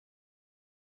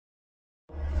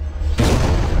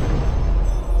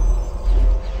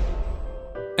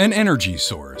An energy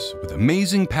source with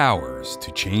amazing powers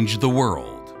to change the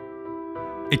world.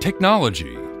 A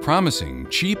technology promising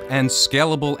cheap and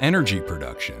scalable energy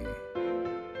production.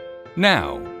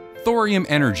 Now, Thorium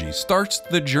Energy starts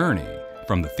the journey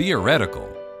from the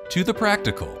theoretical to the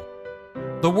practical.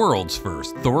 The world's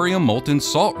first thorium molten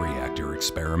salt reactor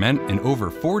experiment in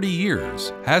over 40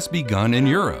 years has begun in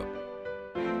Europe.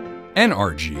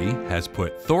 NRG has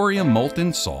put thorium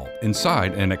molten salt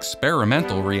inside an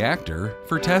experimental reactor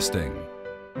for testing.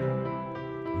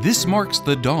 This marks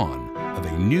the dawn of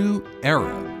a new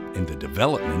era in the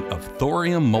development of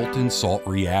thorium molten salt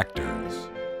reactors.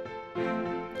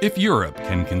 If Europe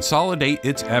can consolidate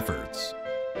its efforts,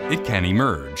 it can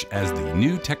emerge as the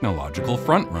new technological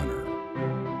frontrunner.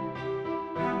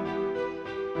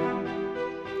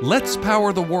 Let's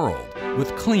power the world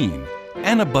with clean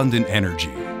and abundant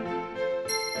energy.